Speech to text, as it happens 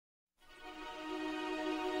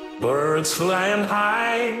birds flying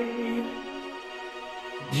high.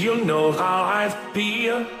 You know how I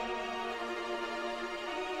feel.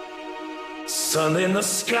 Sun in the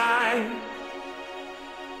sky.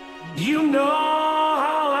 You know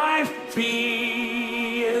how I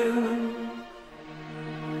feel.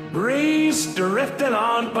 Breeze drifting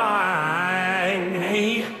on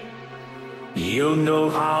by. You know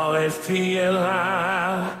how I feel.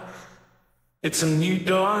 It's a new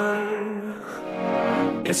dawn.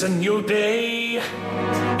 It's a new day.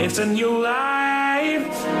 It's a new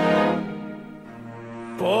life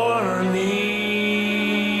for me.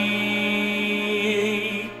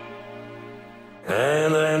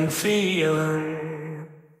 And I'm feeling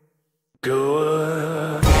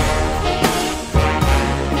good.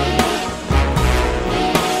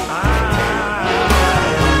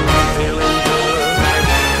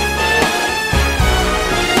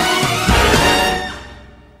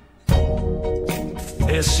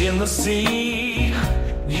 Fish in the sea,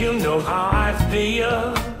 you know how I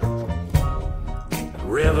feel.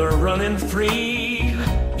 River running free,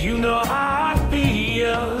 you know how I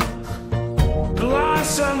feel.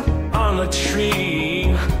 Blossom on a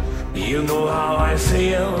tree, you know how I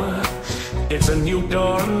feel. It's a new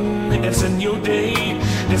dawn, it's a new day,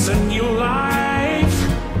 it's a new life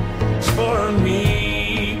for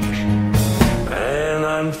me. And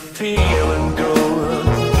I'm feeling good.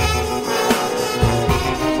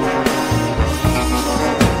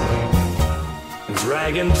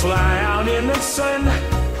 Dragonfly out in the sun,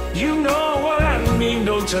 you know what I mean,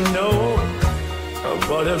 don't you know?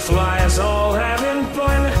 Butterflies all having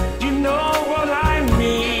fun, you know what I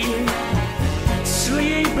mean.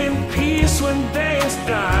 Sleep in peace when day is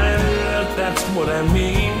done, that's what I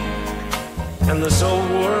mean. And this whole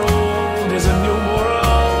world is a new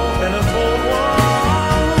world and a full world.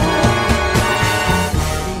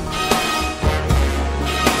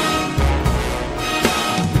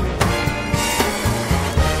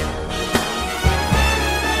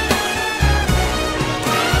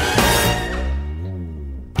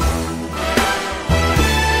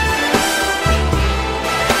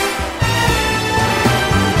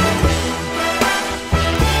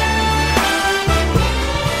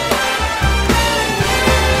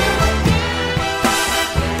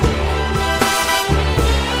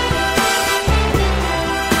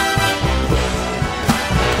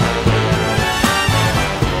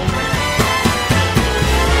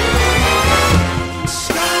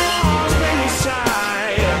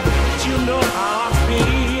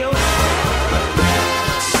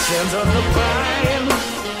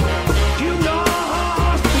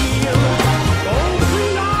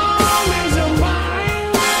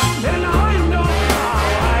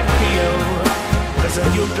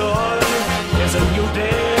 There's a new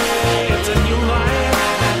day.